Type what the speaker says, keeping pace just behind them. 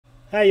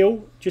Hey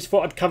all, just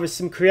thought I'd cover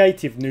some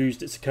creative news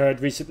that's occurred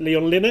recently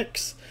on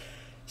Linux.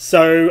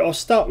 So I'll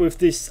start with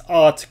this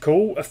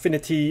article,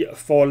 Affinity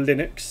for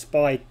Linux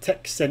by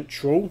Tech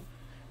Central.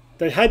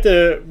 They had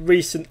a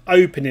recent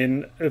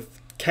opening of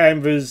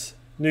Canva's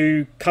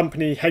new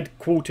company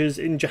headquarters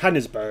in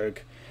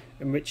Johannesburg,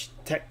 in which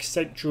Tech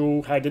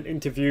Central had an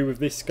interview with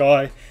this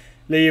guy,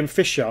 Liam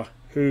Fisher,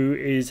 who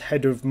is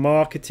head of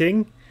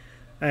marketing,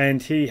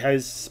 and he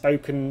has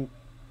spoken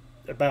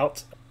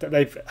about that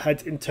they've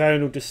had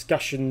internal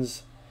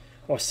discussions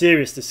or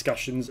serious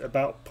discussions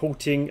about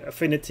porting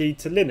Affinity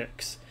to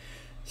Linux.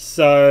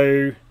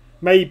 So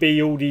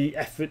maybe all the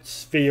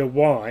efforts via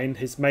Wine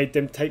has made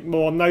them take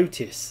more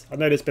notice. I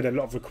know there's been a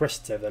lot of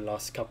requests over the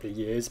last couple of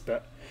years,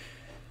 but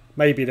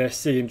maybe they're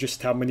seeing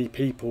just how many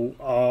people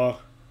are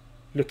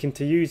looking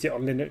to use it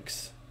on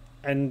Linux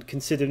and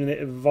considering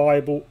it a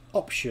viable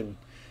option.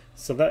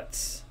 So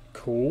that's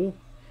cool.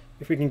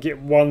 If we can get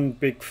one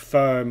big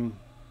firm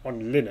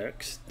on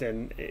Linux,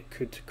 then it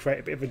could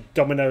create a bit of a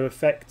domino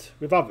effect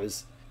with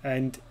others.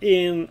 And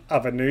in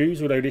other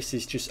news, although this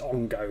is just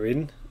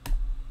ongoing,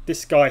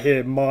 this guy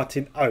here,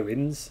 Martin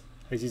Owens,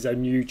 has his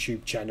own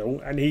YouTube channel,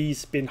 and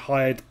he's been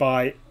hired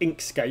by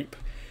Inkscape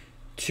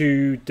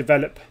to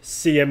develop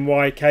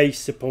CMYK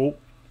support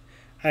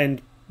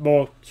and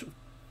more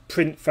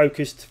print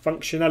focused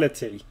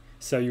functionality.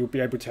 So you'll be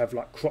able to have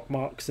like crop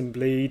marks and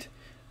bleed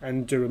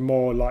and do a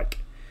more like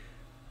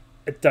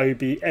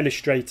Adobe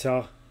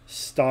Illustrator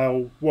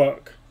style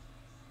work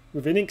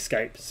within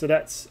Inkscape. So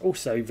that's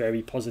also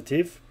very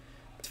positive.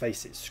 Let's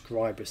face it,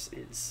 Scribus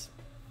is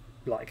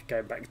like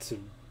going back to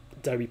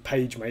Adobe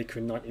PageMaker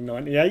in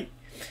 1998.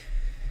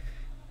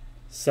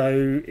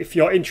 So if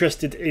you're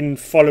interested in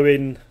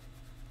following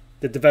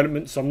the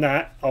developments on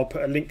that, I'll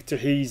put a link to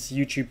his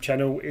YouTube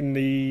channel in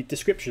the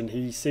description.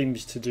 He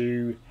seems to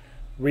do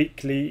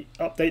weekly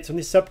updates on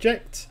this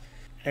subject.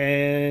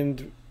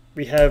 And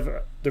we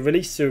have the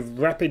release of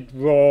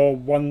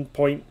RapidRAW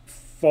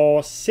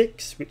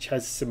 1.46, which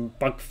has some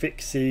bug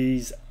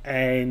fixes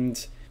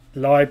and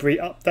library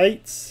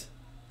updates.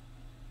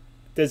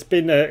 There's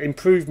been an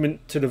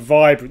improvement to the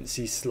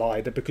vibrancy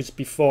slider, because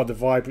before the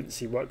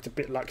vibrancy worked a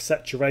bit like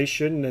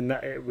saturation, and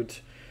that it would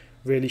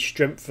really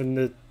strengthen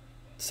the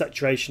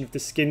saturation of the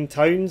skin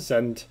tones.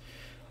 And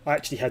I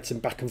actually had some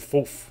back and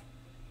forth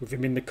with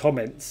him in the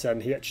comments,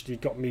 and he actually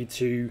got me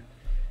to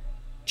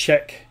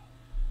check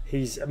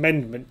his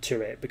amendment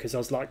to it, because I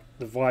was like,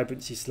 the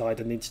vibrancy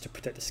slider needs to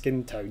protect the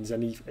skin tones,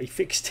 and he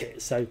fixed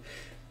it. So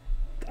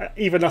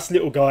even us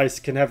little guys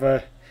can have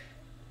a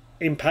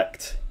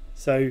impact.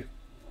 So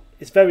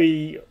it's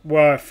very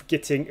worth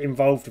getting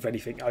involved with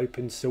anything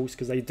open source,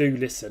 because they do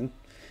listen.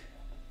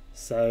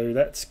 So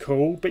that's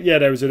cool. But yeah,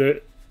 there was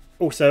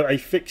also a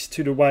fix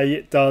to the way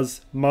it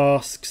does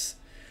masks,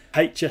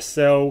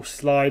 HSL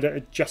slider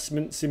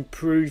adjustments,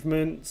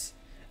 improvements,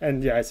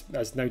 and yeah,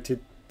 as noted,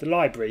 the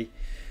library.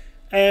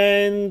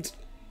 And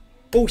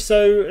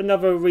also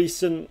another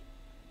recent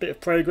bit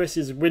of progress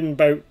is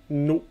Winboat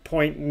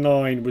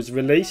 0.9 was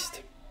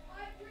released.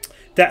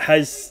 That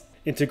has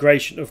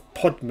integration of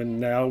Podman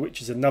now, which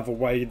is another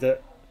way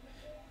that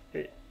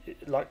it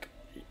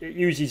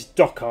uses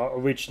Docker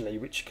originally,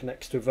 which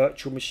connects to a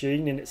virtual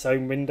machine in its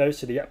own window,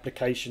 so the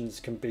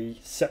applications can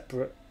be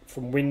separate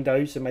from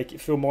Windows and make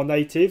it feel more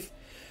native.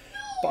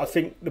 But I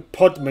think the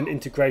Podman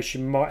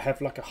integration might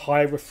have like a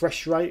higher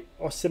refresh rate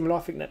or similar.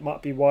 I think that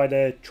might be why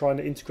they're trying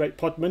to integrate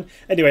Podman.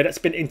 Anyway, that's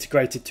been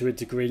integrated to a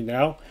degree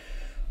now.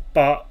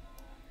 But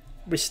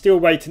we're still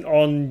waiting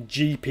on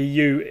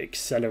GPU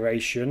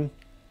acceleration.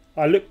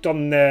 I looked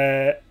on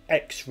their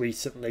X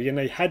recently, and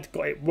they had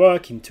got it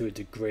working to a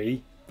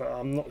degree, but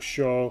I'm not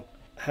sure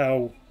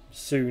how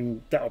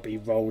soon that'll be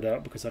rolled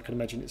out, because I can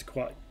imagine it's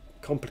quite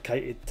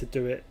complicated to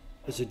do it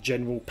as a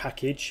general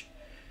package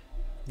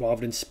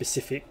rather than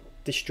specific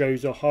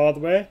distros or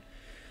hardware.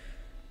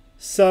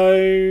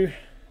 So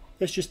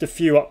there's just a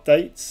few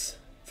updates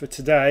for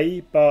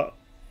today, but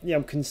yeah,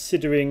 I'm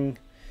considering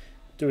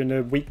doing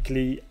a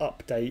weekly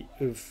update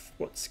of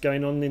what's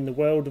going on in the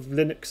world of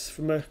Linux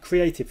from a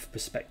creative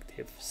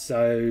perspective.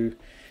 So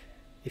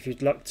if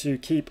you'd like to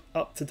keep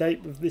up to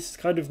date with this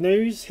kind of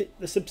news, hit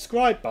the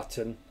subscribe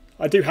button.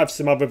 I do have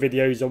some other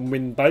videos on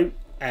Winboat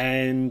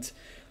and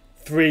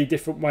 3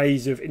 different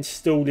ways of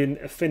installing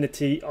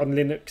Affinity on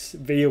Linux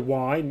via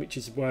Wine, which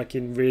is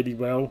working really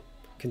well,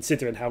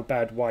 considering how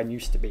bad Wine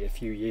used to be a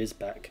few years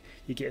back.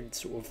 You're getting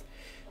sort of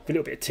a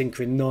little bit of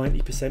tinkering,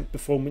 90%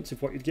 performance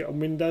of what you'd get on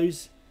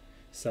Windows.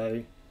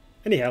 So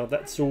anyhow,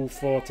 that's all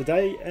for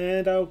today,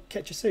 and I'll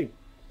catch you soon.